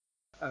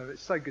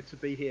It's so good to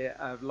be here.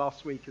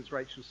 Last week, as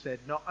Rachel said,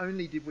 not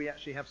only did we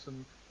actually have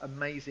some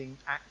amazing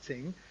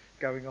acting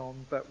going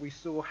on, but we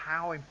saw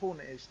how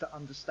important it is to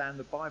understand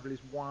the Bible is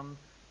one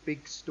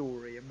big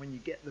story. And when you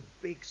get the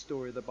big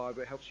story of the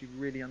Bible, it helps you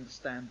really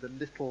understand the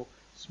little,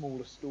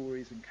 smaller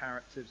stories and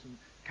characters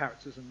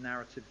and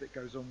narrative that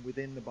goes on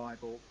within the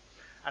Bible.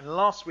 And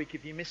last week,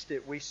 if you missed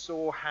it, we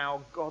saw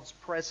how God's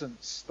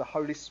presence, the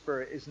Holy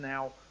Spirit, is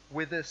now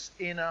with us,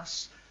 in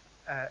us,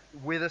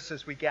 with us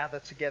as we gather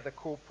together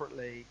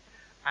corporately,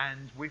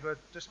 and we were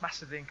just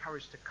massively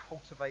encouraged to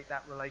cultivate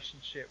that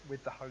relationship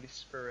with the Holy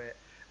Spirit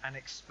and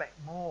expect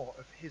more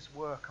of his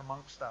work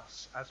amongst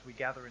us as we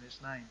gather in his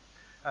name.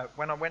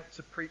 When I went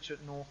to preach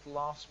at North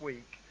last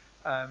week,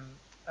 a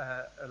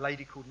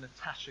lady called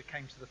Natasha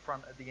came to the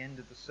front at the end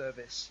of the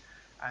service,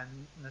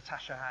 and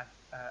Natasha had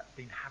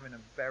been having a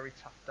very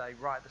tough day.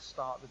 Right at the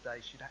start of the day,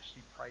 she'd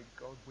actually prayed,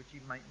 God, would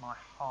you make my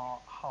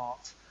heart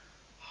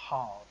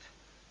hard?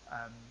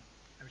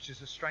 Which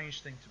is a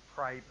strange thing to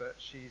pray, but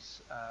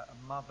she's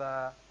a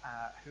mother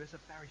who has a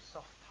very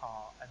soft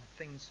heart, and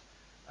things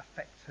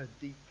affect her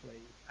deeply,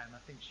 and I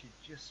think she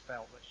just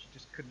felt that she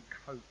just couldn't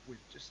cope with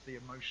just the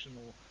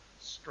emotional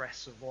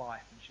stress of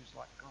life, and she was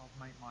like, God,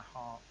 make my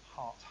heart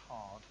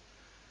hard.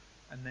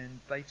 And then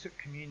they took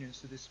communion,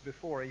 so this is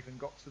before I even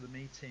got to the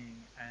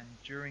meeting, and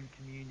during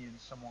communion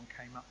someone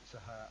came up to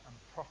her and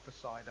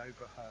prophesied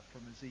over her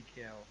from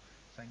Ezekiel,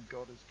 saying,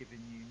 God has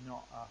given you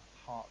not a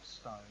heart of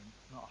stone,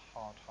 not a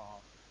hard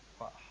heart,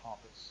 but a heart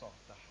that's soft,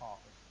 a heart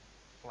of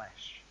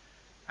flesh.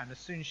 And as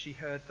soon as she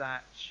heard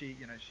that, she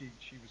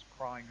was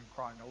crying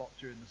a lot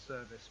during the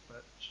service,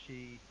 but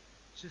she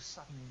just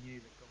suddenly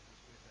knew that God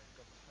was with her.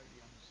 God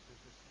totally understood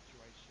the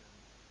situation.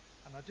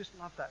 And I just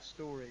love that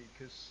story,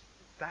 because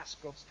that's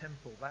God's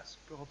temple. That's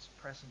God's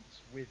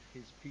presence with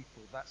his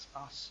people. That's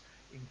us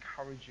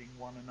encouraging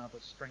one another,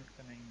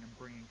 strengthening and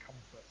bringing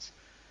comfort.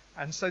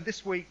 And so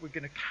this week we're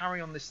going to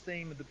carry on this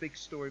theme of the big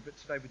story, but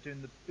today we're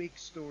doing the big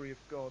story of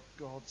God,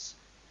 God's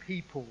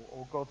people,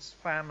 or God's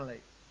family.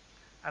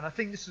 And I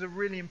think this is a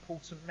really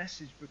important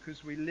message,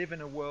 because we live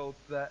in a world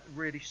that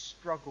really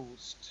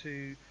struggles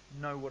to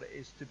know what it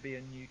is to be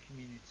a new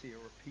community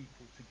or a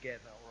people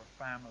together or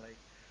a family.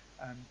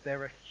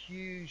 There are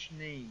huge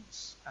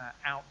needs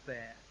out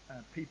there,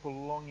 people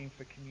longing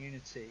for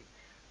community,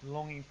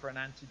 longing for an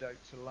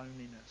antidote to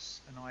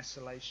loneliness and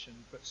isolation,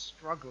 but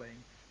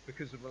struggling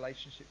because of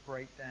relationship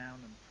breakdown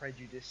and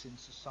prejudice in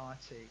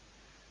society.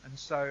 And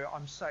so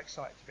I'm so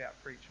excited to be able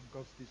to preach on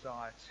God's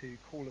desire to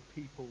call a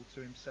people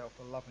to himself,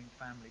 a loving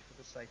family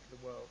for the sake of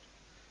the world.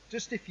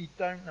 Just if you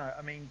don't know,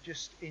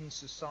 just in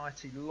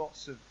society,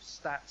 lots of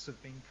stats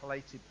have been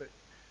collated, but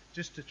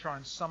just to try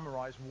and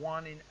summarise,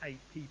 1 in 8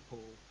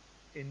 people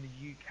in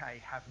the UK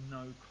have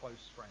no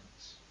close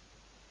friends.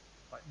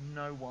 Like,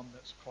 no one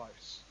that's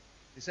close.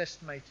 It's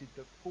estimated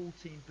that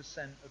 14%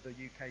 of the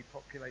UK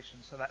population,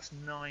 so that's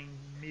 9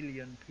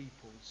 million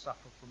people,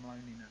 suffer from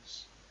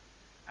loneliness.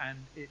 And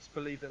it's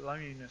believed that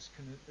loneliness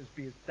can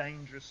be as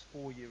dangerous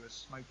for you as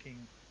smoking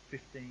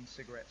 15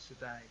 cigarettes a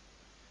day.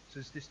 So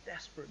there's this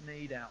desperate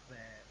need out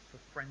there for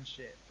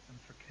friendship and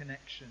for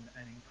connection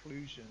and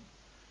inclusion.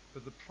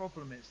 But the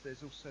problem is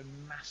there's also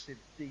massive,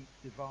 deep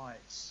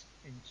divides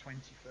in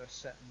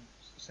 21st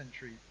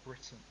century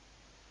Britain.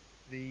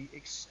 The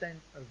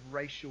extent of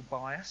racial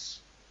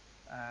bias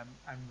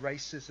and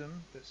racism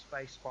that's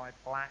faced by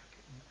black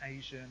and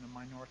Asian and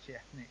minority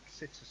ethnic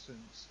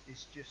citizens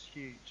is just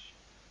huge.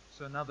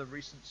 So another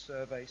recent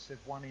survey said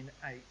 1 in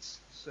 8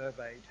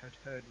 surveyed had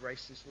heard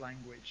racist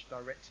language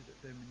directed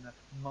at them in the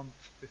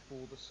month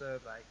before the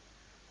survey.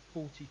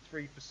 43%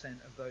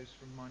 of those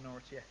from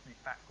minority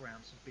ethnic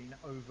backgrounds have been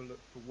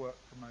overlooked for work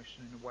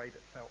promotion in a way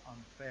that felt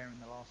unfair in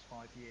the last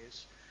 5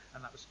 years.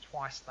 And that was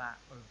twice that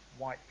of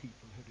white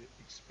people who had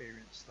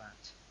experienced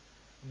that.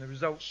 And the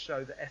results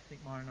show that ethnic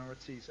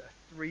minorities are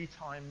 3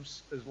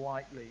 times as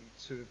likely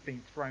to have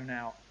been thrown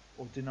out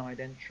or denied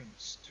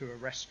entrance to a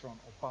restaurant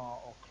or bar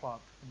or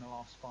club in the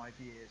last 5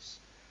 years.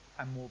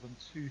 And more than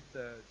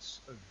 2/3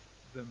 of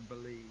them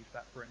believe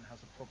that Britain has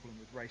a problem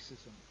with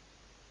racism.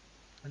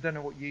 I don't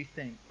know what you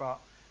think, but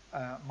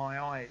my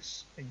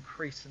eyes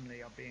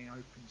increasingly are being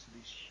open to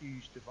these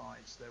huge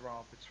divides there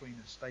are between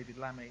us. David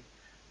Lammy,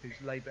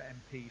 who's Labour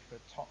MP for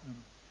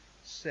Tottenham,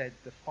 said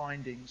the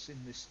findings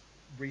in this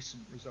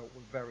recent result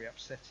were very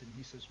upsetting.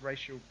 He says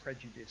racial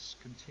prejudice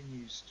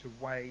continues to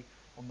weigh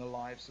on the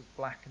lives of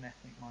black and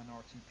ethnic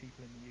minority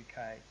people in the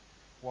UK.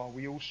 While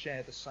we all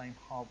share the same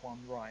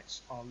hard-won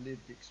rights, our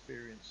lived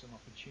experience and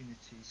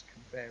opportunities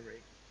can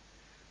vary.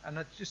 And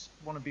I just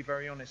want to be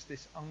very honest,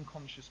 this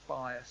unconscious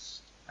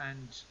bias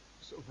and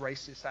sort of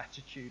racist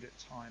attitude at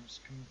times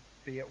can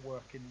be at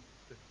work in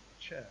the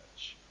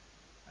church.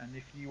 And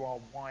if you are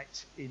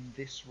white in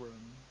this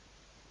room,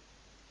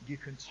 you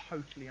can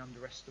totally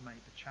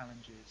underestimate the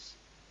challenges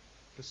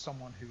for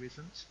someone who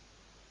isn't.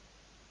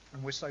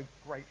 And we're so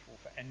grateful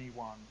for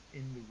anyone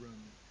in the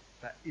room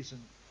that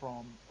isn't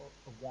from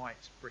a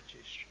white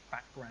British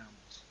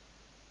background.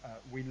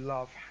 We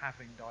love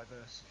having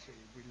diversity.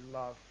 We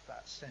love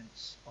that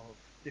sense of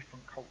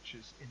different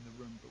cultures in the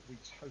room, but we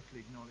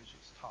totally acknowledge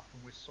it's tough,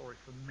 and we're sorry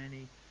for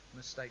many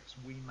mistakes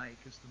we make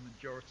as the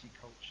majority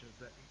culture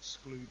that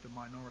exclude the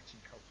minority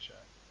culture.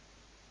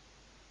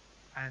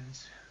 And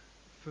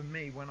for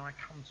me, when I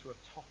come to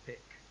a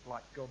topic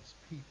like God's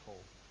people,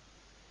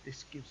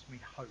 this gives me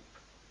hope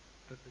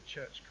that the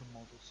church can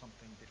model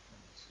something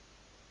different,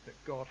 that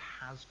God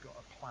has got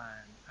a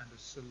plan and a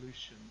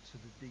solution to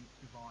the deep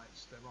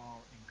divides there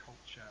are in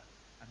culture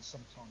and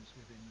sometimes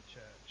within the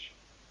church.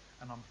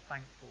 And I'm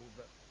thankful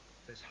that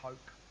there's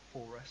hope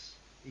for us,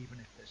 even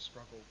if there's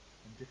struggle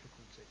and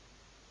difficulty.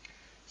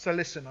 So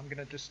listen, I'm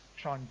going to just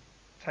try and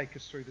take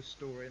us through the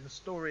story. And the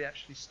story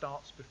actually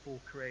starts before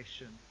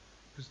creation,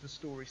 because the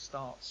story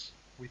starts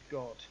with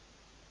God.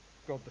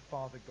 God the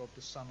Father, God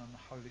the Son, and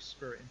the Holy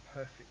Spirit in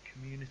perfect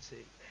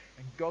community.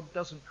 And God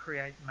doesn't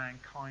create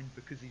mankind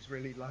because he's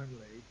really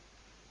lonely,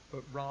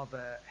 but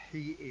rather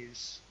he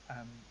is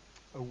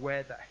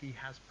aware that he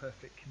has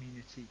perfect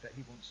community that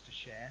he wants to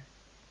share.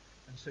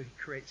 And so he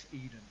creates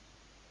Eden.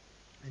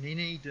 And in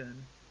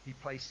Eden, he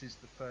places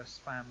the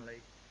first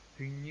family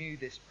who knew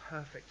this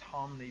perfect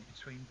harmony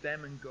between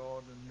them and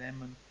God and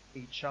them and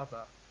each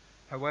other.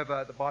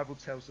 However, the Bible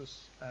tells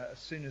us as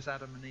soon as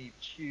Adam and Eve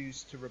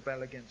choose to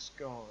rebel against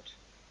God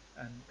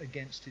and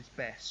against his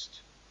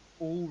best,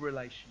 all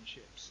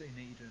relationships in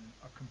Eden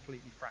are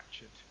completely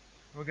fractured.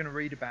 We're going to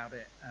read about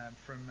it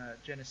from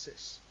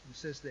Genesis. It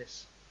says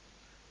this: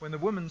 "When the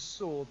woman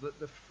saw that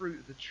the fruit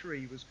of the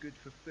tree was good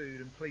for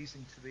food and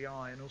pleasing to the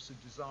eye and also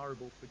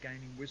desirable for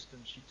gaining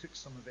wisdom, she took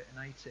some of it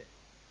and ate it.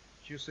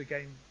 She also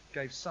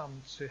gave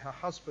some to her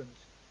husband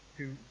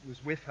who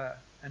was with her,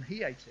 and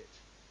he ate it.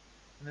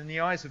 And then the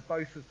eyes of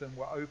both of them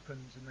were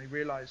opened, and they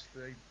realized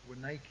they were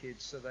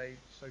naked, so they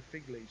sewed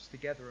fig leaves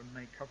together and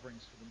made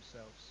coverings for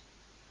themselves.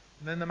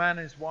 And then the man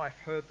and his wife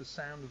heard the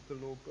sound of the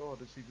Lord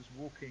God as he was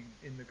walking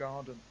in the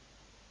garden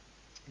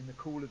in the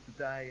cool of the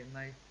day, and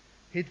they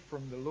hid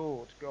from the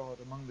Lord God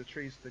among the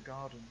trees of the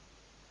garden.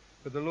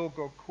 But the Lord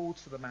God called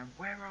to the man,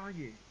 'Where are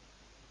you?'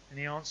 And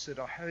he answered,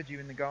 'I heard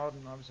you in the garden,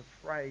 and I was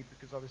afraid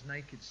because I was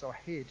naked, so I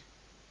hid.'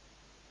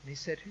 And he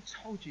said, 'Who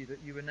told you that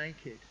you were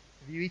naked?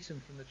 Have you eaten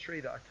from the tree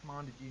that I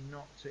commanded you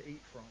not to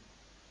eat from?'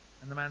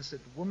 And the man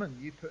said, 'The woman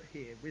you put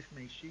here with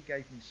me, she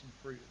gave me some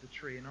fruit of the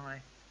tree, and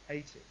I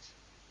ate it.'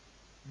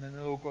 And then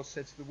the Lord God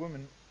said to the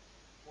woman,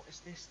 'What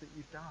is this that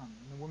you've done?'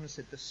 And the woman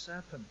said, 'The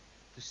serpent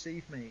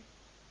deceived me,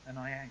 and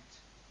I ate.'"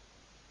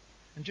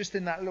 And just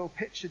in that little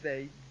picture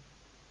there,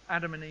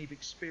 Adam and Eve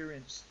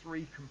experienced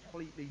three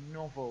completely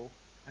novel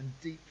and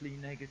deeply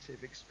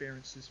negative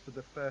experiences for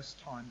the first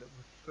time that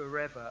would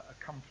forever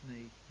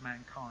accompany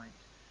mankind.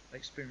 They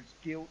experienced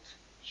guilt,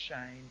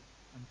 shame,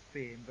 and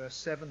fear. In verse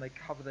 7, they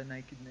cover their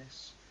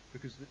nakedness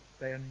because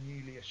they are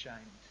newly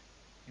ashamed.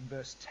 In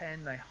verse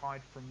 10, they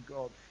hide from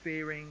God,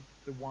 fearing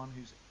the one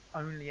who's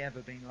only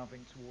ever been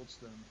loving towards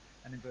them.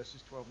 And in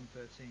verses 12 and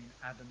 13,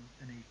 Adam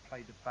and Eve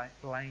play the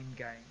blame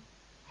game,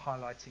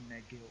 highlighting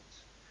their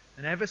guilt.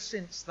 And ever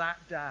since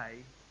that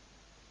day,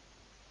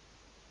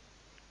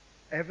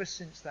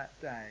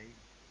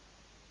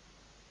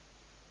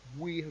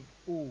 we have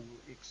all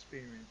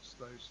experienced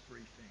those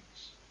three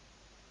things: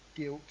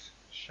 guilt,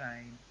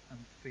 shame,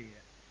 and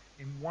fear.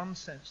 In one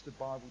sense, the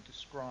Bible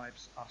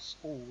describes us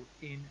all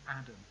in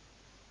Adam.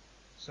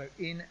 So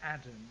in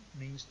Adam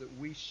means that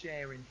we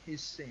share in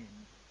his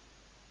sin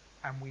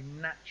and we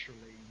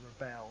naturally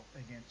rebel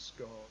against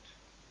God.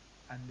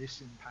 And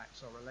this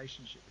impacts our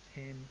relationship with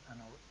him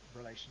and our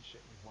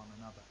relationship with one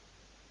another.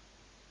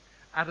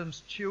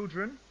 Adam's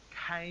children,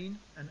 Cain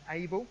and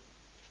Abel,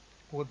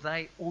 well,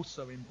 they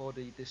also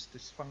embody this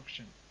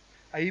dysfunction.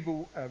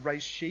 Abel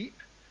raised sheep,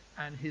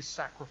 and his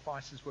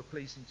sacrifices were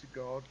pleasing to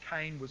God.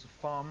 Cain was a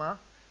farmer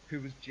who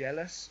was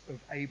jealous of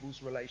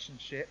Abel's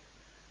relationship,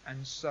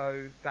 and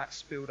so that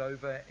spilled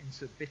over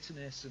into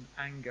bitterness and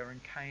anger,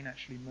 and Cain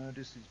actually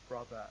murders his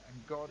brother,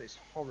 and God is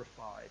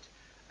horrified,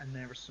 and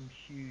there are some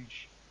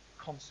huge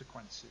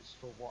consequences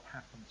for what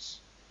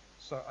happens.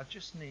 So I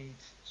just need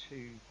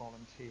 2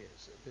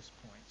 volunteers at this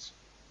point.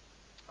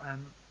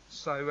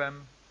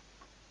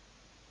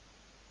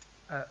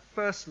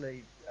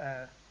 Firstly,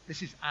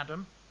 this is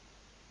Adam.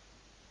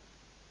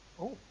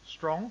 Oh,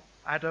 strong,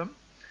 Adam.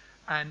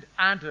 And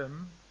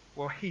Adam,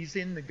 well, he's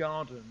in the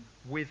garden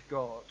with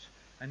God,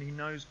 and he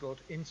knows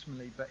God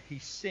intimately, but he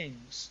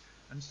sins,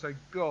 and so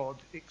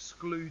God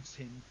excludes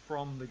him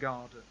from the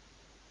garden.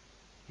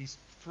 He's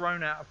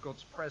thrown out of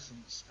God's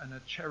presence, and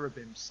a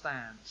cherubim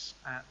stands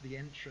at the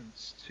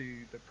entrance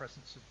to the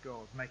presence of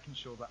God, making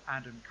sure that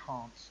Adam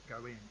can't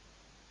go in.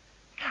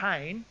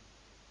 Cain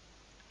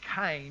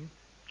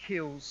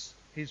kills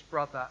his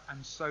brother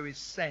and so is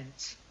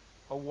sent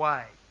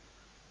away.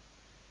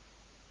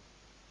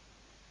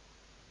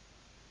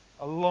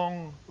 A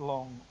long,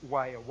 long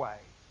way away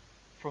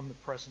from the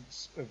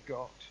presence of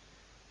God.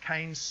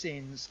 Cain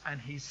sins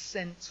and he's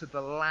sent to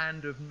the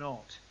land of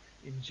Nod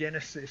in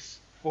Genesis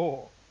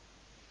 4.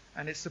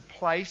 And it's a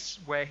place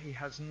where he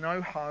has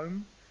no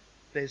home,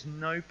 there's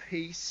no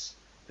peace,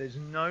 There's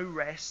no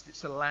rest.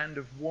 It's a land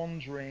of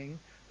wandering,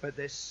 but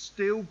there's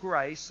still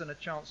grace and a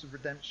chance of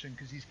redemption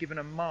because he's given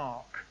a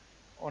mark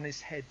on his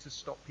head to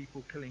stop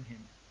people killing him.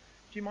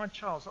 Do you mind,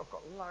 Charles? I've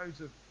got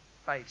loads of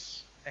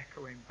bass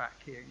echoing back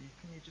here.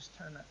 Can you just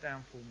turn that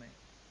down for me?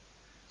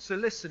 So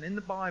listen, in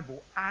the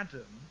Bible,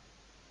 Adam,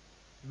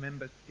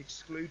 remember,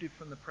 excluded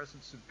from the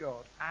presence of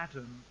God,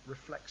 Adam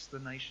reflects the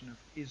nation of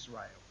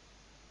Israel.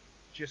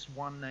 Just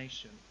one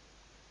nation.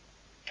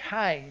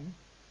 Cain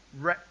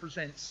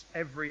represents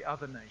every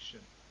other nation.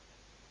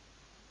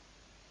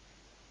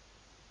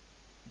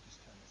 Let me just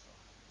turn this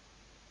off.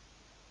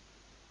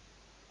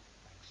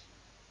 Thanks.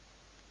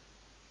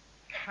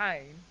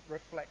 Cain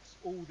reflects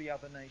all the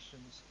other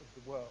nations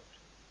of the world.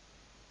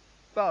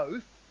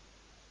 Both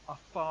are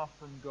far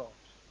from God.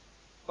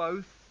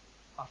 Both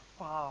are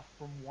far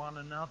from one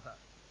another.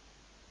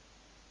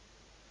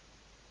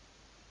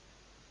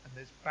 And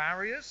there's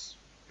barriers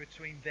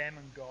between them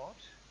and God,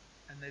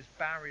 and there's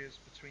barriers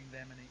between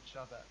them and each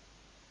other.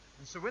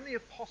 And so when the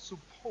Apostle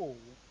Paul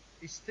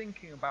is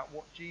thinking about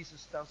what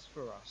Jesus does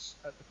for us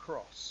at the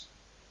cross,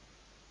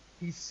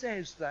 he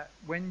says that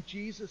when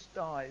Jesus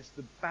dies,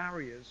 the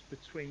barriers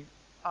between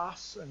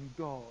us and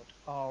God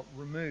are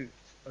removed,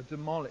 are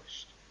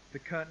demolished. The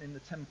curtain in the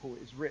temple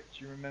is ripped,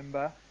 you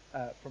remember,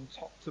 from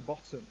top to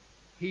bottom,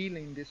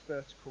 healing this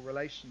vertical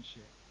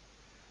relationship.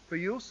 But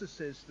he also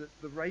says that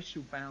the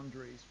racial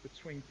boundaries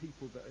between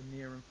people that are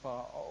near and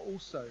far are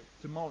also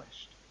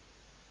demolished.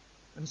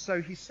 And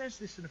so he says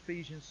this in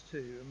Ephesians 2,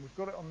 and we've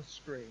got it on the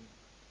screen.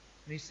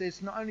 And he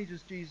says, not only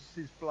does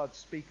Jesus' blood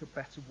speak a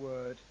better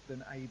word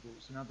than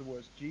Abel's, in other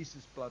words,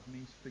 Jesus' blood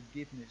means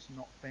forgiveness,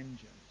 not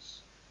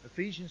vengeance.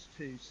 Ephesians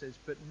 2 says,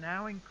 but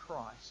now in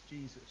Christ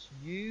Jesus,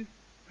 you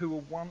who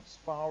were once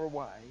far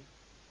away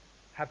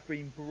have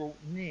been brought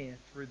near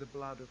through the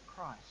blood of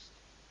Christ.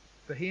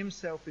 For he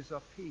himself is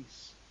our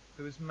peace,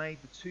 who has made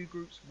the two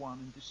groups one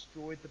and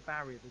destroyed the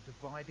barrier, the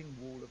dividing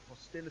wall of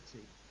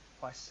hostility,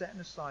 by setting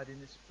aside in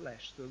his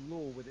flesh the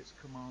law with its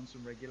commands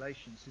and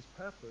regulations. His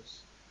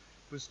purpose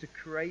was to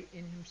create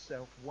in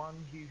himself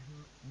one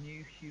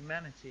new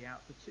humanity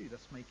out of the two,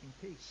 thus making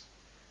peace,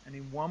 and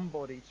in one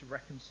body to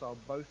reconcile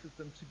both of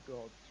them to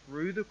God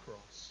through the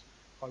cross,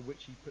 by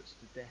which he puts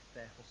to death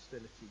their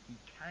hostility. He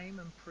came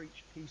and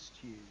preached peace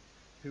to you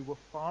who were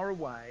far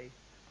away,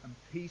 and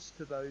peace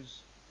to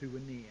those who were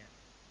near.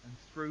 And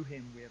through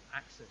him we have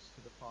access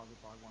to the Father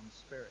by one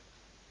Spirit.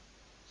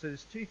 So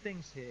there's two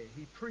things here.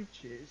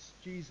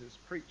 Jesus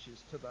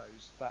preaches to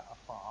those that are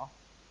far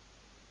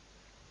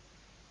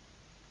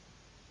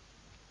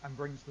and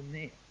brings them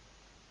near.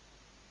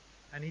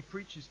 And he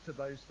preaches to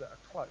those that are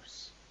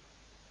close.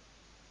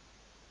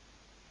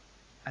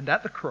 And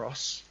at the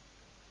cross,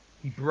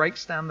 he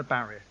breaks down the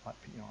barrier. Like,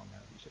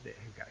 there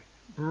we go.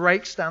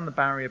 Breaks down the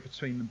barrier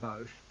between them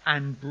both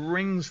and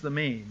brings them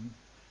in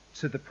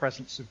to the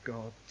presence of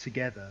God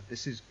together.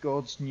 This is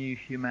God's new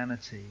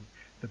humanity.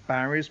 The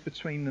barriers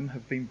between them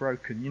have been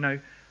broken. You know,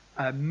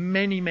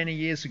 many, many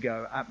years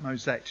ago at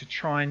Mosaic, to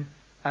try and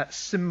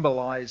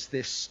symbolize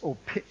this or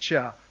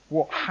picture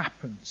what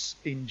happens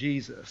in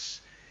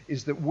Jesus,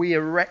 is that we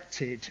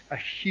erected a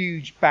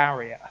huge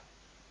barrier.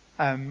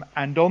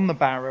 And on the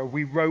barrier,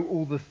 we wrote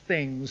all the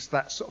things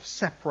that sort of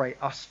separate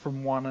us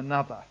from one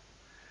another.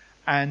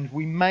 And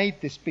we made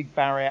this big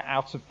barrier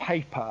out of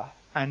paper.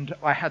 And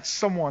I had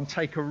someone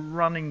take a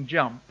running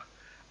jump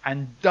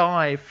and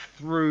dive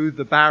through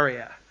the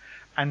barrier.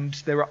 And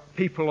there are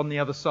people on the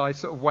other side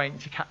sort of waiting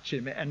to catch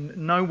him. And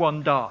no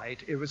one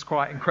died. It was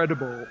quite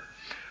incredible.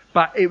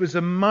 But it was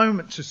a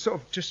moment to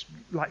sort of just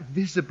like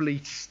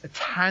visibly,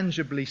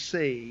 tangibly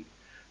see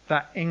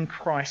that in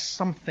Christ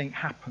something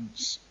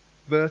happens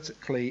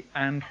vertically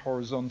and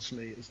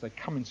horizontally as they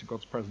come into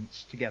God's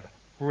presence together.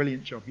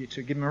 Brilliant job, you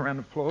two. Give them a round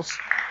of applause.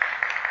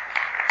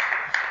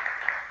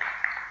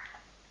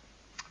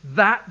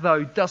 That,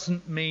 though,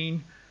 doesn't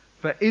mean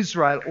for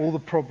Israel all the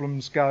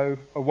problems go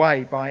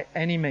away by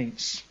any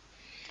means.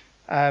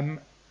 And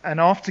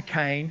after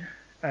Cain,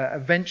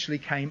 eventually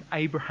came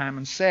Abraham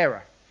and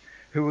Sarah,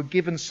 who were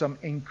given some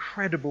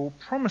incredible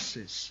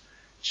promises,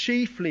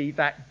 chiefly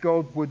that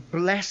God would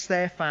bless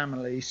their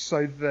family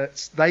so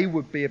that they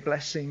would be a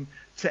blessing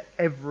to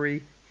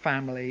every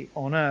family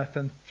on earth.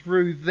 And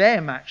through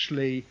them,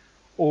 actually,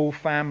 all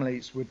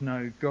families would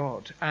know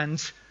God.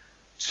 And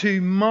to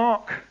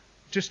mark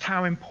just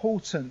how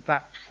important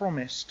that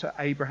promise to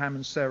Abraham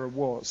and Sarah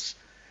was,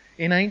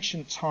 in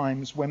ancient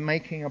times, when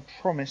making a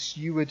promise,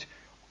 you would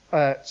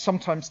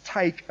sometimes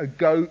take a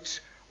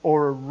goat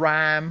or a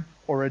ram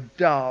or a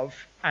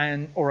dove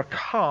or a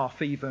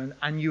calf even,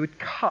 and you would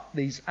cut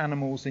these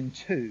animals in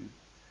two.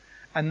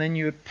 And then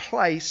you would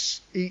place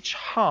each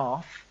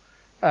half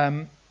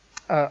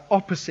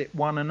opposite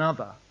one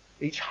another,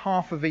 each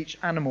half of each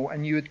animal,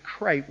 and you would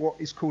create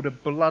what is called a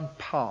blood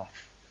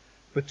path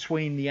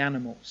between the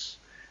animals.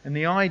 And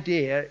the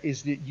idea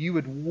is that you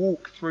would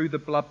walk through the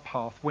blood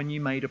path when you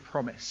made a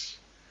promise.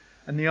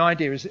 And the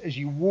idea is that as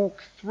you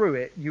walk through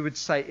it, you would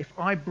say, if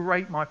I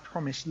break my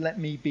promise, let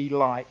me be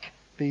like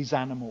these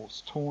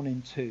animals torn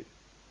in two.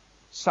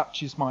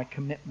 Such is my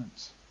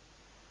commitment.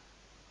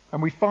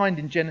 And we find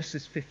in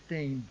Genesis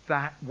 15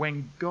 that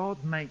when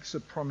God makes a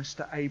promise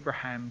to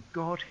Abraham,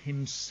 God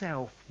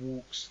himself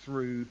walks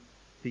through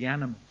the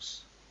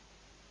animals.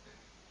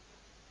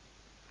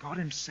 God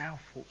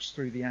himself walks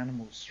through the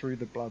animals, through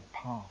the blood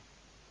path.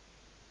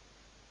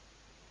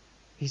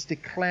 He's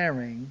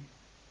declaring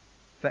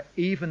that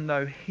even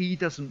though he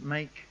doesn't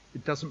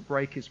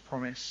break his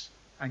promise,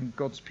 and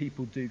God's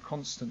people do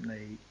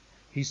constantly,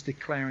 he's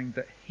declaring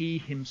that he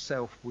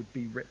himself would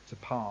be ripped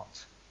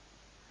apart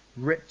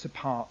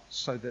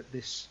so that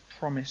this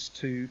promise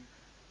to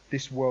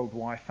this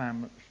worldwide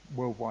family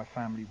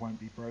won't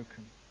be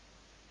broken.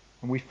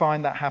 And we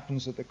find that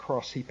happens at the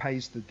cross. He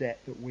pays the debt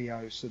that we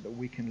owe so that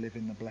we can live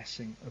in the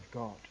blessing of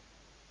God.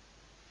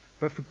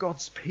 But for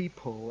God's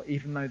people,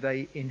 even though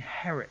they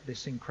inherit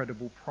this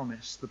incredible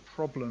promise, the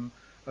problem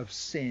of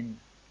sin,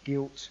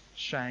 guilt,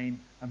 shame,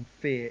 and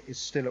fear is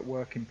still at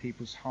work in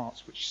people's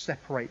hearts, which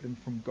separate them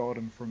from God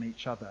and from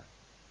each other.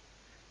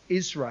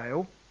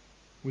 Israel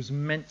was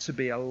meant to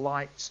be a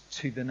light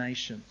to the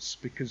nations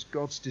because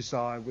God's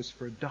desire was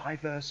for a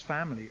diverse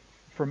family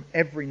from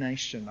every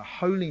nation, a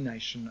holy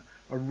nation,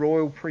 a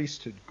royal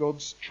priesthood,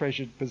 God's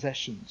treasured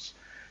possessions,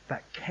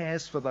 that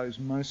cares for those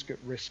most at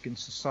risk in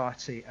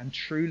society and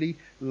truly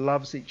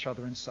loves each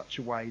other in such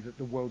a way that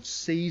the world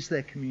sees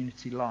their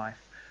community life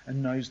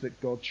and knows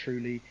that God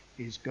truly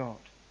is God.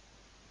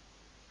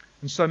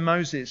 And so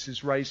Moses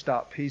is raised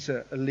up. He's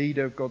a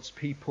leader of God's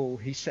people.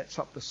 He sets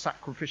up the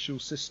sacrificial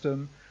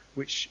system,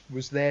 which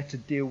was there to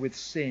deal with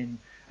sin.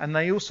 And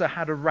they also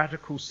had a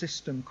radical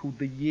system called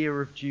the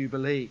Year of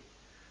Jubilee.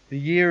 The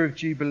Year of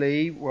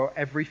Jubilee, well,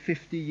 every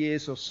 50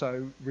 years or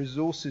so,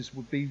 resources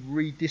would be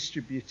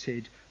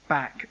redistributed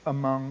back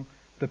among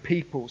the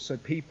people. So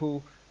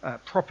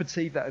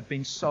property that had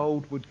been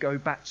sold would go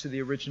back to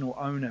the original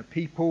owner.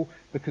 People,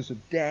 because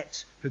of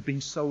debt, who had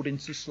been sold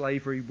into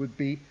slavery would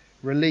be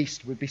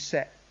released, would be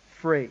set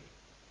free.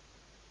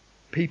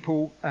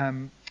 People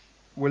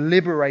were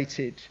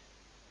liberated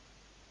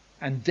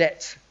and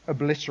debt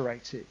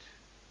obliterated.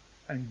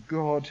 And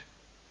God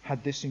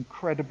had this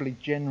incredibly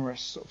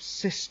generous sort of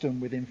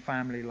system within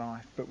family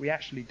life, but we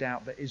actually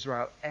doubt that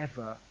Israel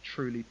ever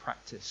truly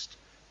practiced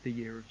the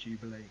Year of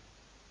Jubilee.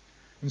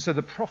 And so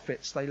the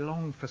prophets, they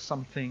longed for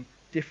something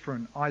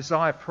different.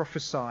 Isaiah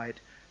prophesied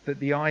that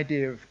the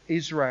idea of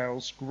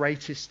Israel's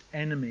greatest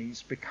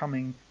enemies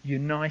becoming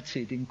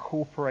united,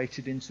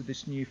 incorporated into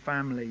this new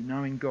family,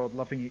 knowing God,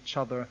 loving each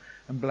other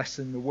and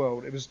blessing the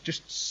world. It was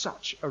just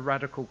such a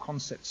radical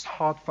concept. It's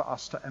hard for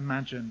us to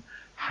imagine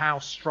how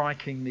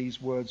striking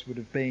these words would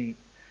have been.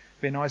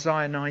 But in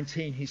Isaiah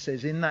 19, he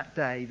says, "In that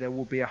day there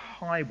will be a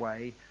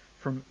highway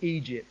from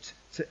Egypt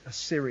to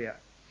Assyria.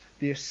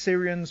 The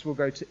Assyrians will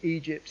go to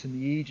Egypt and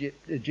the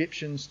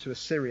Egyptians to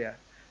Assyria.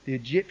 The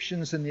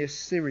Egyptians and the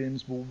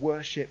Assyrians will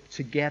worship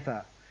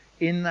together.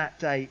 In that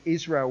day,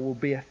 Israel will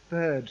be a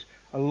third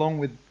along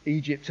with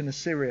Egypt and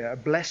Assyria, a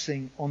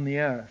blessing on the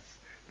earth.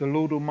 The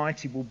Lord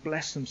Almighty will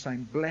bless them,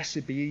 saying,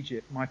 'Blessed be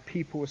Egypt, my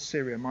people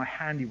Assyria, my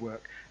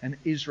handiwork, and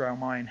Israel,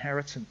 my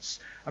inheritance.'"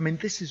 I mean,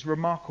 this is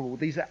remarkable.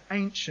 These are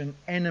ancient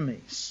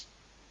enemies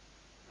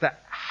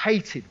that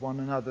hated one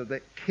another,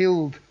 that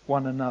killed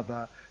one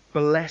another,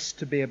 blessed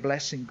to be a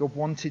blessing. God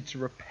wanted to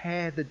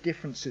repair the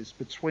differences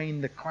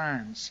between the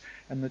clans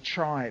and the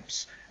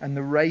tribes and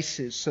the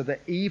races so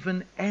that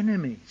even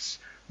enemies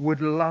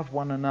would love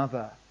one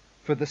another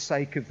for the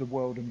sake of the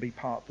world and be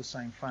part of the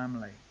same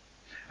family.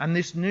 And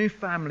this new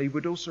family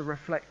would also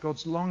reflect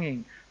God's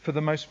longing for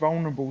the most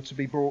vulnerable to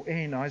be brought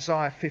in.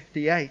 Isaiah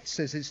 58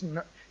 says,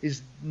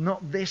 "Is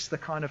not this the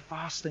kind of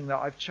fasting that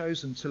I've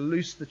chosen, to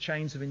loose the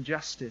chains of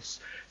injustice,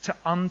 to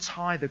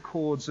untie the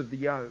cords of the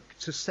yoke,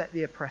 to set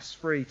the oppressed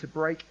free, to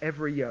break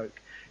every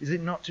yoke? Is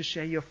it not to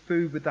share your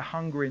food with the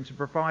hungry and to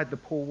provide the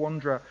poor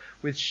wanderer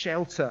with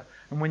shelter?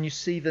 And when you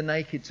see the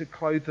naked, to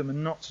clothe them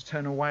and not to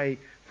turn away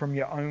from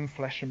your own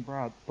flesh and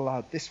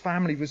blood?" This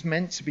family was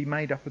meant to be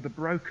made up of the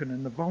broken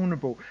and the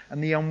vulnerable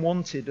and the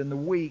unwanted and the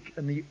weak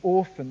and the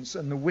orphans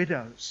and the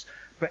widows.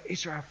 But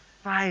Israel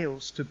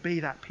fails to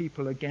be that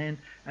people again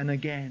and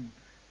again.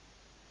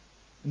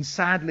 And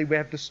sadly, we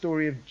have the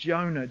story of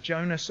Jonah.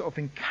 Jonah sort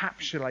of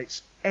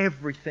encapsulates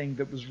everything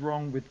that was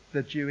wrong with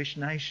the Jewish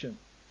nation.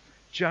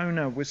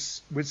 Jonah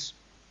was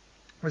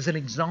an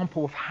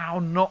example of how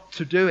not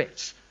to do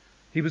it.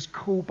 He was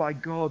called by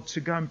God to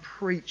go and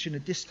preach in a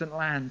distant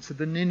land to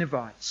the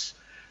Ninevites,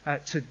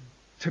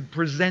 to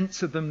present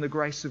to them the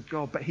grace of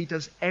God. But he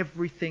does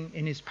everything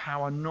in his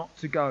power not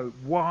to go.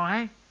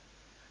 Why?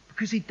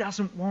 Because he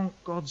doesn't want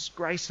God's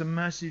grace and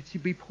mercy to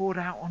be poured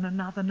out on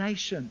another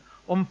nation,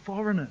 on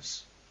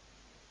foreigners.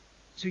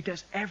 So he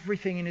does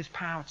everything in his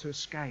power to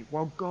escape.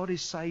 While God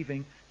is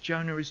saving,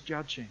 Jonah is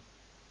judging.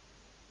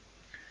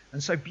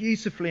 And so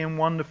beautifully and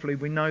wonderfully,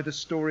 we know the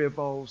story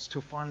evolves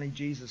till finally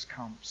Jesus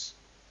comes.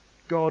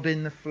 God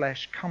in the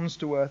flesh comes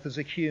to earth as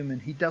a human.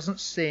 He doesn't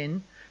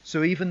sin.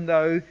 So even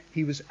though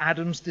he was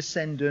Adam's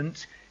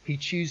descendant, he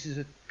chooses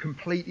a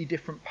completely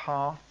different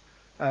path,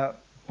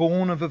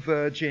 born of a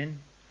virgin.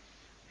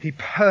 He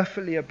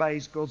perfectly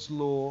obeys God's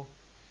law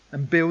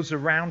and builds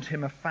around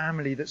him a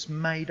family that's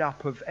made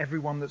up of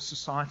everyone that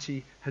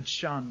society had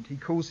shunned. He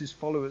calls his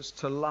followers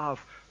to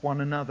love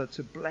one another,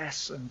 to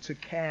bless and to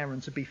care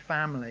and to be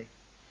family.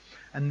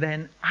 And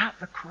then at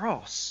the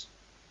cross,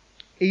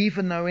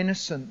 even though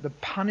innocent, the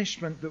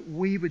punishment that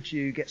we were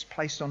due gets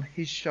placed on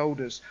his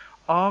shoulders.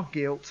 Our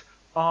guilt,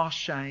 our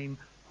shame,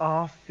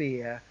 our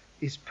fear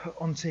is put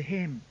onto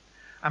him.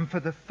 And for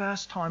the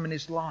first time in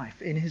his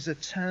life, in his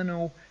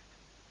eternal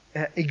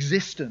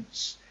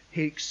existence,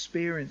 he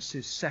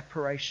experiences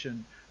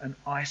separation and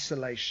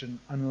isolation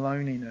and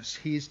loneliness.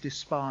 He is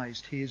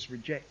despised. He is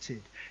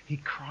rejected. He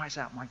cries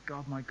out, my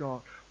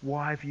God,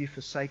 why have you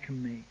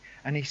forsaken me?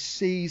 And he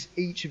sees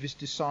each of his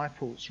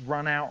disciples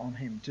run out on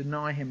him,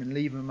 deny him and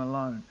leave him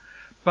alone.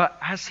 But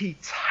as he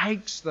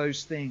takes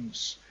those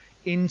things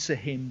into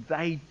him,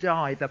 they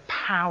die. The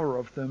power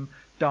of them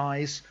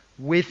dies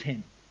with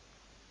him.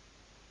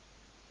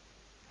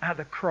 At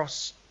the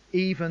cross,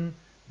 even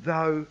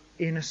though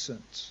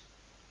innocent,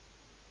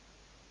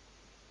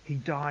 he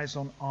dies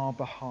on our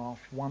behalf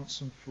once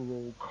and for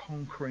all,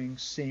 conquering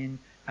sin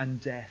and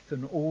death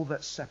and all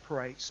that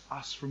separates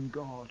us from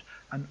God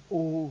and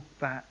all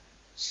that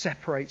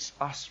separates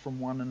us from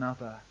one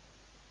another.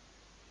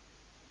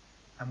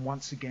 And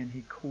once again,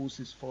 he calls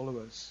his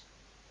followers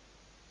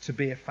to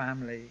be a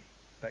family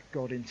that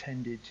God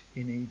intended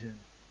in Eden.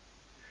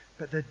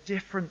 But the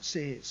difference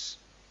is,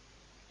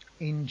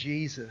 in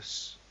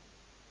Jesus,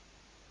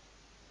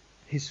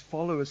 his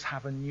followers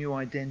have a new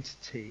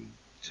identity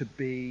to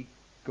be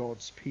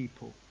God's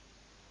people.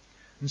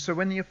 And so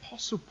when the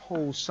Apostle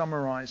Paul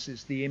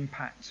summarizes the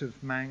impact of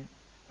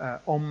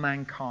on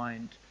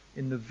mankind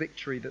in the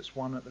victory that's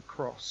won at the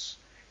cross,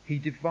 he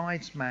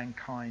divides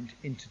mankind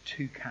into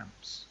two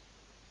camps.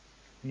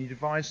 And he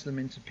divides them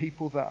into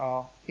people that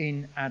are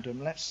in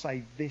Adam. Let's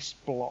say this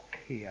block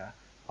here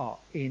are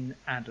in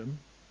Adam.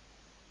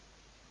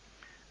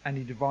 And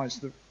he divides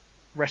the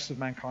rest of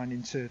mankind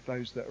into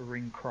those that are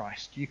in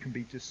Christ. You can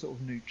be just sort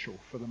of neutral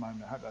for the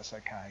moment. I hope that's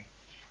okay.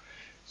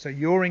 So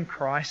you're in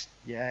Christ,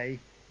 yay.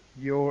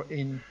 You're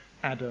in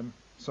Adam.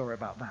 Sorry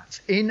about that.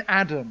 In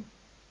Adam,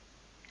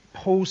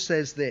 Paul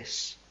says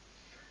this.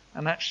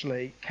 And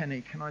actually,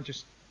 Kenny, can I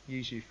just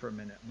use you for a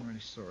minute? I'm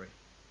really sorry.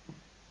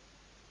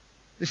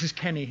 This is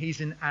Kenny.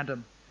 He's in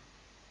Adam.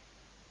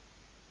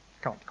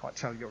 Can't quite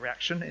tell your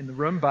reaction in the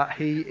room, but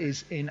he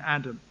is in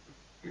Adam.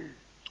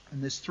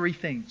 And there's three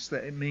things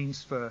that it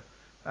means for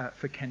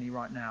Kenny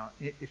right now.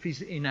 If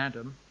he's in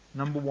Adam,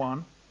 number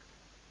one,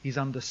 he's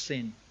under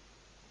sin.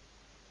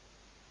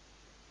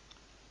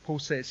 Paul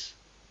says,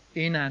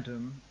 in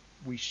Adam,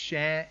 we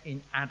share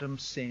in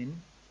Adam's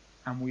sin,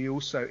 and we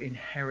also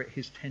inherit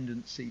his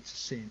tendency to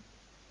sin.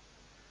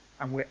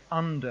 And we're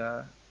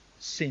under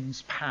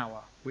sin's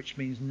power, which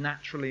means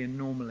naturally and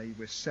normally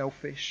we're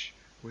selfish,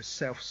 we're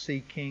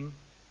self-seeking.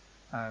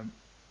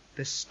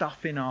 There's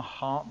stuff in our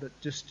heart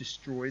that just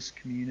destroys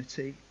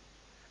community,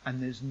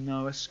 and there's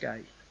no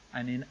escape.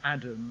 And in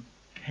Adam,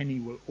 Kenny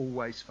will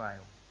always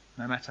fail.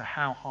 No matter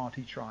how hard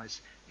he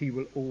tries, he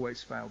will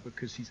always fail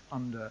because he's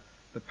under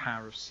the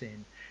power of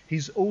sin.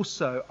 He's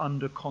also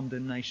under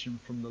condemnation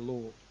from the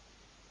law.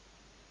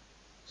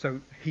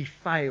 So he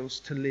fails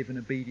to live in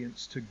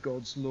obedience to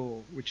God's law,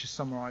 which is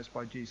summarized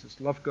by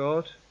Jesus. Love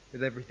God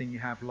with everything you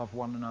have, love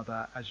one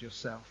another as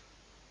yourself.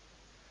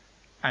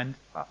 And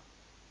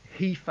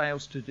he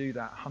fails to do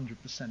that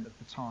 100% of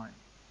the time.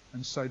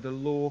 And so the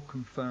law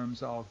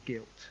confirms our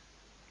guilt.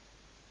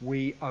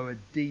 We owe a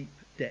deep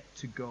debt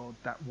to God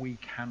that we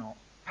cannot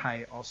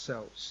pay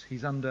ourselves.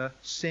 He's under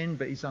sin,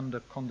 but he's under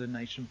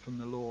condemnation from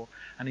the law.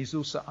 And he's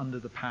also under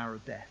the power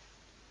of death.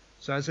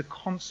 So as a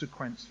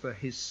consequence for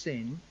his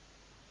sin,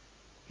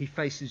 he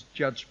faces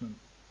judgment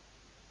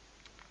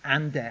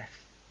and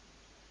death,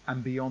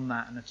 and beyond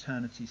that, an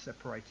eternity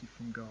separated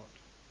from God.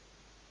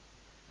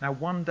 Now,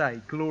 one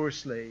day,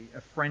 gloriously, a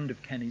friend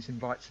of Kenny's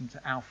invites him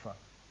to Alpha.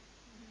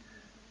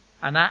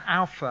 And at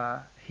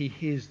Alpha, he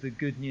hears the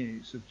good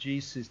news of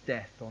Jesus'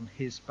 death on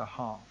his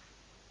behalf.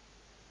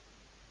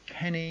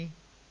 Kenny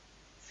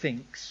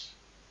thinks,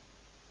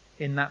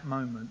 in that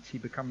moment, he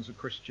becomes a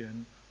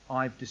Christian,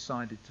 I've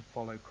decided to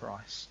follow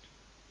Christ.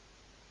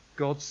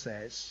 God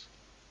says,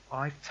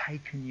 I've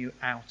taken you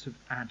out of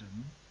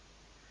Adam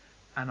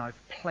and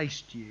I've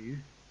placed you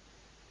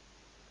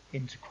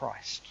into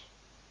Christ.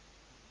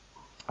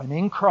 And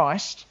in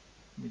Christ,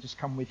 let me just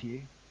come with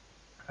you,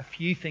 a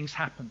few things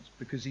happen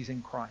because he's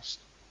in Christ.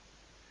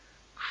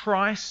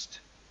 Christ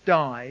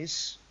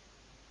dies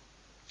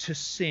to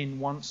sin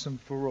once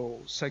and for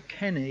all. So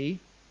Kenny,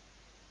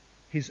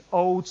 his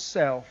old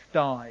self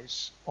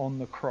dies on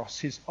the cross.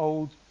 His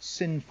old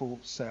sinful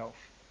self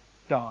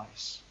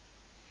dies.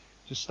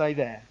 Just stay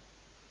there.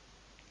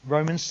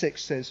 Romans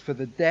 6 says, for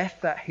the death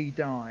that he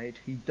died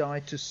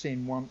to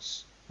sin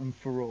once and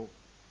for all.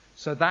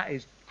 So that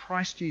is,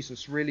 Christ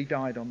Jesus really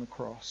died on the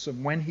cross.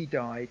 And when he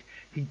died,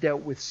 he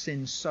dealt with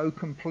sin so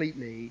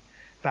completely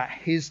that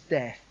his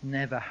death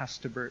never has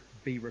to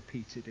be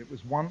repeated. It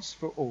was once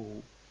for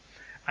all.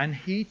 And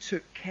he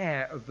took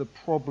care of the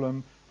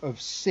problem of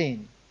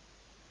sin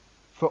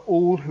for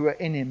all who are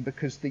in him,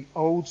 because the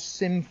old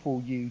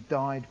sinful you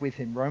died with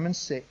him. Romans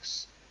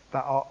 6,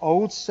 that our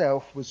old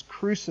self was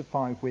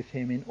crucified with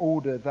him in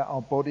order that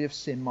our body of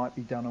sin might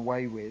be done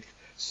away with,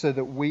 so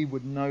that we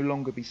would no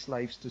longer be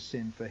slaves to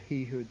sin, for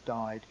he who had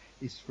died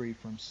is free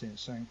from sin.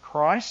 So in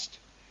Christ,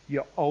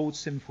 your old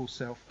sinful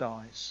self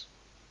dies.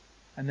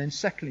 And then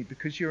secondly,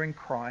 because you're in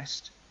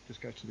Christ,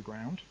 just go to the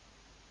ground,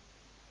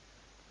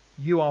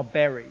 you are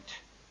buried.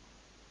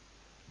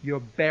 You're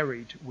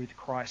buried with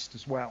Christ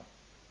as well.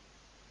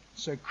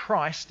 So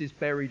Christ is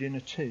buried in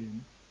a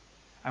tomb,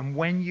 and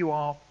when you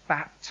are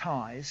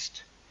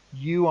baptized,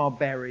 you are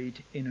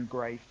buried in a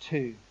grave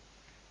too.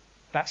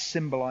 That's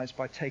symbolized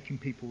by taking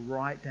people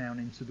right down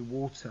into the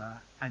water,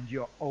 and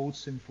your old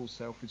sinful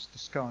self is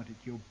discarded.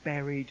 You're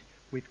buried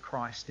with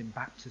Christ in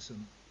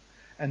baptism.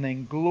 And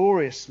then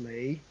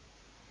gloriously,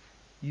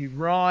 you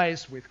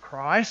rise with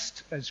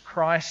Christ as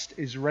Christ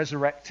is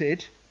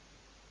resurrected.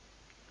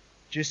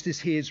 Just as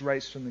he is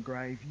raised from the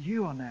grave,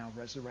 you are now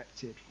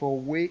resurrected. For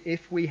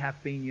if we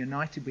have been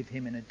united with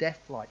him in a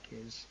death like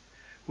his,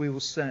 we will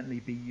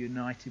certainly be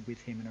united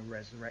with him in a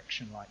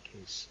resurrection like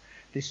his.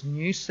 This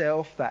new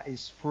self that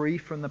is free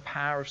from the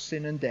power of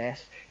sin and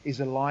death is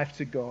alive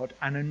to God,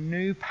 and a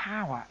new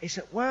power is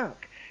at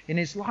work in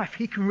his life.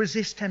 He can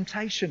resist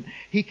temptation.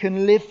 He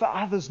can live for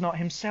others, not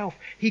himself.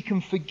 He can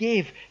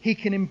forgive. He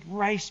can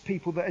embrace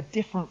people that are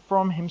different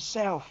from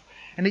himself.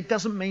 And it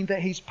doesn't mean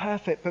that he's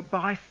perfect, but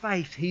by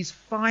faith he's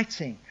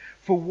fighting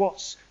for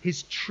what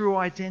his true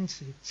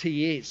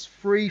identity is,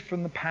 free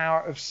from the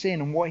power of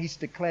sin and what he's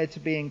declared to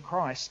be in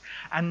Christ.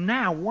 And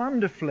now,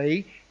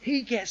 wonderfully,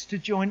 he gets to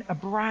join a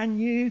brand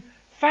new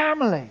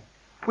family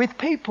with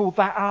people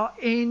that are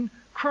in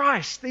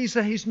Christ. These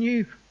are his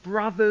new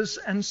brothers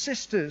and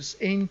sisters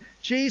in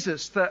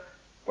Jesus that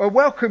will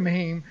welcome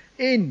him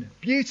in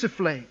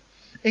beautifully.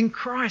 In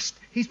Christ,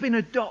 he's been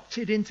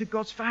adopted into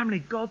God's family.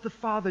 God the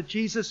Father,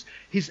 Jesus,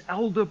 his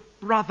elder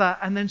brother,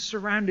 and then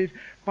surrounded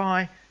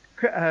by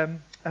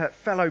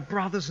fellow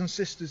brothers and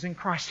sisters in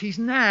Christ. He's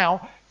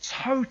now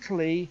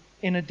totally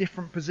in a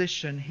different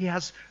position. He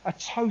has a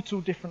total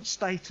different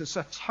status,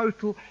 a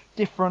total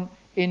different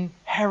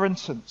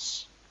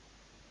inheritance.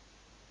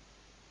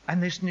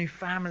 And this new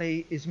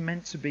family is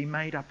meant to be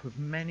made up of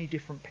many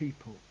different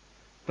people,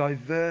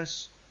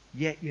 diverse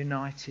yet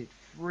united,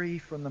 free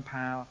from the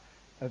power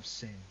of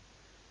sin.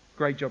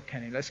 Great job,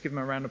 Kenny. Let's give him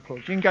a round of applause.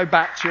 You can go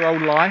back to your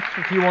old life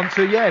if you want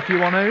to. Yeah, if you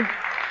want to.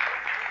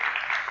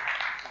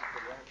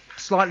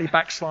 Slightly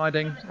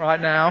backsliding right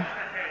now.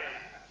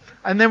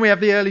 And then we have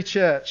the early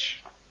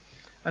church.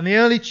 And the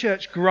early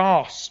church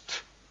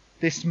grasped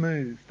this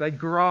move. They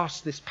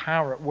grasped this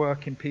power at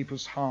work in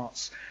people's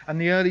hearts. And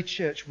the early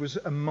church was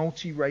a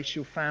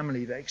multiracial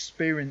family that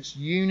experienced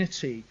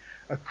unity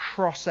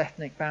across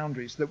ethnic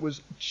boundaries that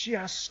was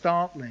just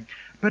startling.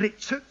 But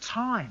it took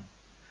time.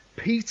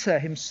 Peter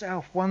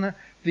himself, one of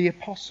the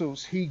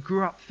apostles, he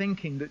grew up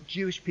thinking that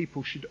Jewish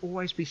people should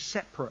always be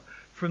separate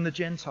from the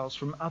Gentiles,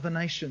 from other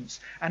nations.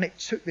 And it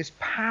took this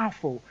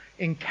powerful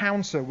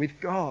encounter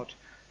with God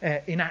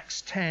in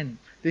Acts 10,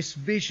 this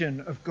vision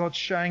of God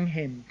showing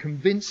him,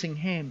 convincing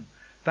him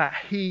that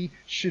he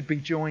should be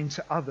joined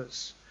to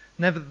others.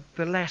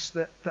 Nevertheless,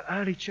 the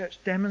early church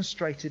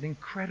demonstrated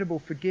incredible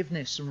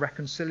forgiveness and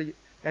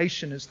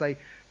reconciliation as they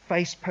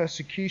faced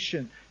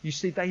persecution. You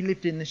see, they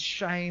lived in this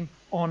shame,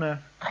 honour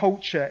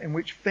culture in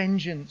which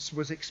vengeance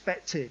was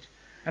expected.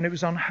 And it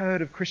was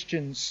unheard of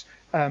Christians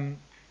it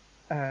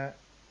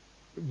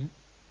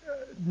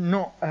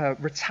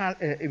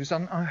was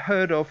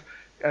unheard of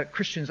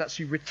Christians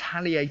actually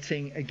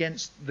retaliating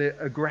against the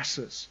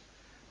aggressors.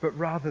 But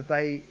rather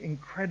they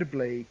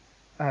incredibly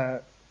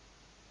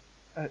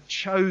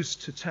chose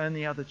to turn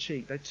the other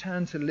cheek. They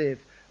turned to live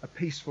a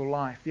peaceful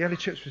life. The early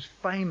church was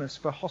famous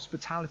for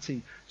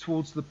hospitality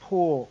towards the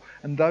poor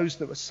and those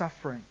that were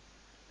suffering.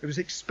 It was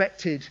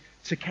expected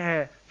to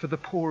care for the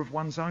poor of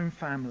one's own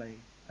family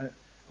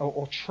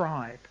or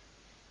tribe.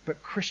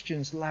 But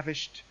Christians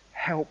lavished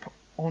help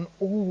on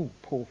all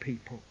poor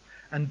people.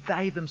 And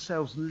they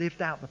themselves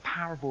lived out the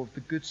parable of the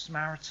Good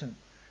Samaritan,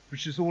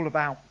 which is all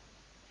about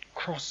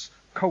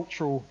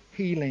cross-cultural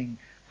healing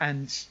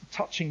and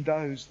touching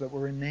those that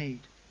were in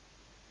need.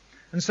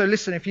 And so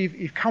listen, if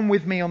you've come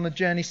with me on the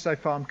journey so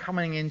far, I'm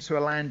coming into a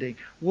landing.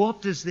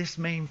 What does this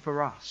mean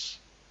for us?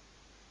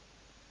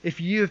 If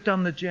you have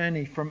done the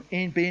journey from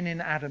being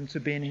in Adam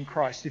to being in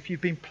Christ, if you've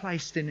been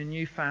placed in a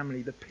new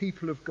family, the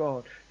people of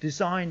God,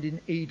 designed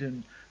in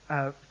Eden,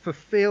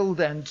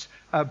 fulfilled and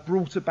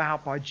brought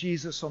about by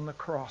Jesus on the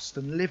cross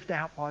and lived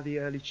out by the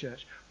early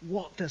church,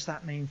 what does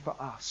that mean for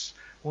us?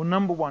 Well,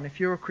 number one, if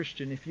you're a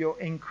Christian, if you're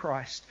in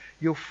Christ,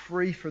 you're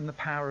free from the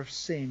power of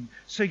sin.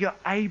 So you're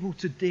able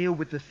to deal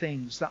with the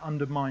things that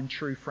undermine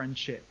true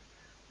friendship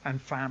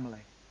and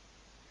family.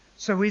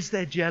 So is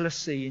there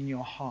jealousy in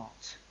your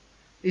heart?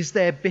 Is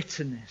there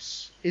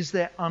bitterness? Is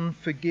there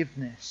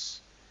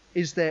unforgiveness?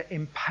 Is there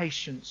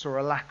impatience or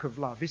a lack of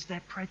love? Is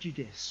there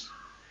prejudice?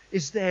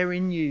 Is there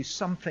in you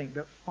something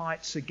that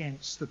fights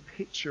against the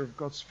picture of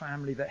God's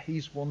family that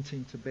He's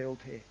wanting to build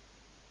here?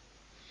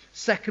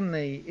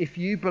 Secondly, if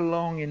you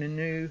belong in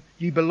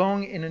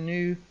a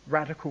new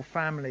radical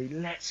family,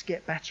 let's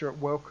get better at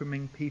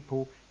welcoming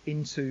people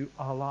into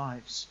our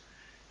lives.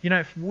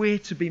 If we're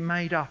to be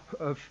made up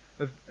of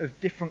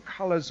different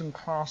colours and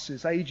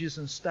classes, ages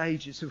and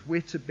stages, if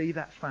we're to be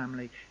that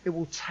family, it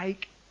will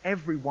take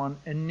everyone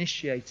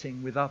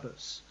initiating with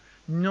others.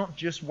 Not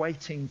just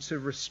waiting to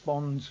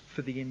respond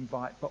for the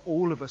invite, but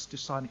all of us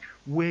deciding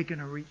we're going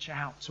to reach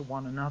out to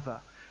one another.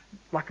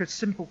 Like a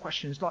simple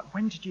question is like,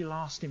 when did you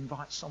last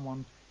invite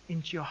someone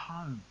into your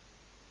home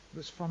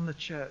that's from the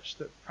church,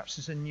 that perhaps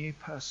is a new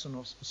person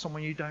or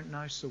someone you don't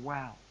know so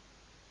well?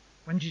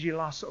 When did you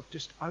last sort of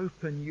just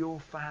open your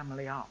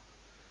family up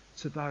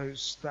to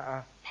those that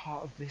are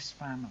part of this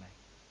family?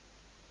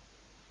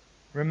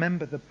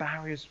 Remember, the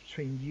barriers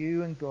between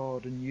you and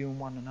God and you and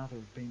one another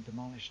have been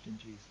demolished in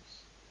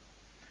Jesus.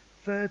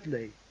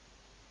 Thirdly,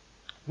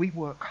 we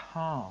work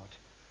hard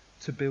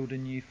to build a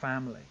new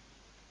family.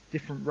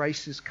 Different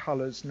races,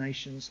 colours,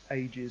 nations,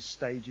 ages,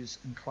 stages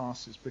and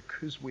classes,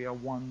 because we are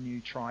one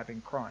new tribe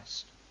in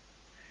Christ.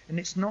 And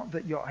it's not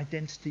that your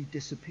identity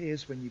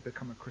disappears when you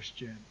become a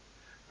Christian,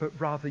 but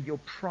rather your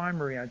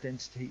primary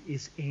identity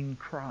is in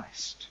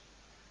Christ.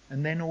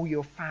 And then all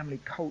your family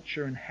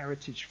culture and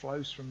heritage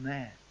flows from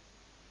there.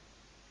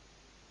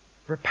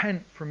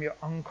 Repent from your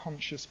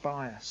unconscious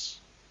bias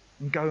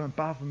and go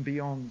above and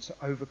beyond to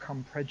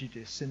overcome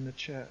prejudice in the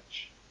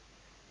church.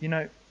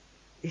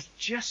 It's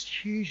just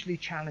hugely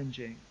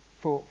challenging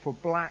for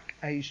Black,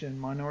 Asian,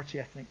 minority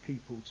ethnic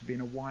people to be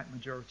in a white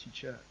majority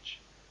church.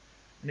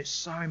 And it's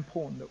so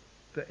important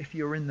that if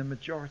you're in the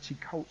majority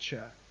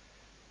culture,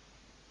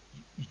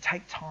 you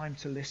take time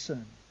to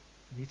listen,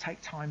 and you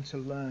take time to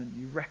learn.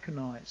 You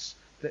recognise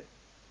that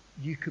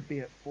you could be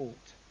at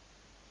fault.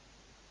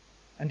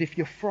 And if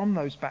you're from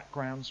those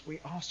backgrounds, we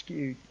ask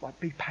you,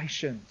 be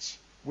patient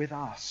with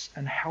us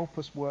and help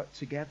us work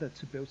together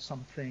to build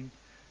something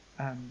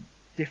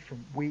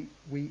different.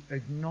 We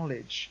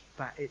acknowledge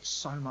that it's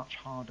so much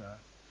harder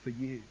for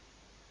you.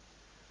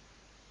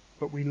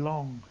 But we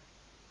long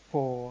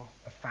for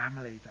a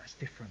family that's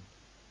different,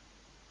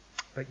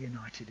 but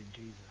united in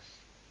Jesus.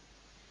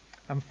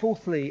 And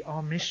fourthly,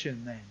 our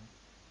mission then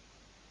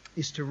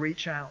is to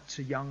reach out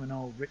to young and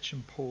old, rich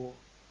and poor,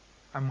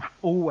 and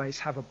always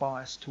have a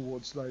bias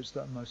towards those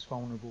that are most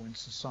vulnerable in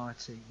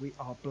society. We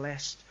are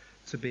blessed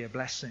to be a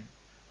blessing,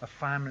 a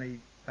family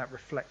that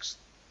reflects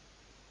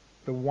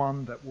the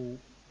one that will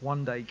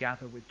one day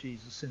gather with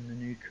Jesus in the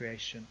new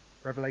creation.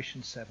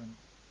 Revelation 7.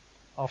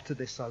 After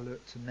this I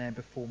looked, and there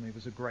before me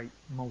was a great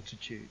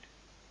multitude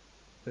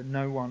that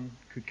no one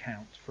could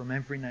count, from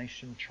every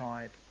nation,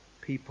 tribe,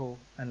 people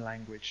and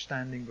language,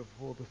 standing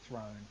before the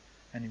throne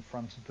and in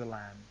front of the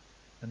Lamb.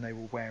 And they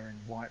were wearing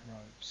white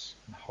robes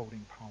and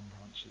holding palm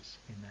branches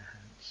in their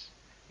hands.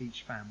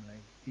 Each family,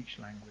 each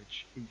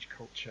language, each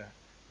culture,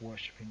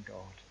 worshipping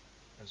God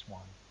as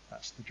one.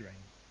 That's the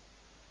dream.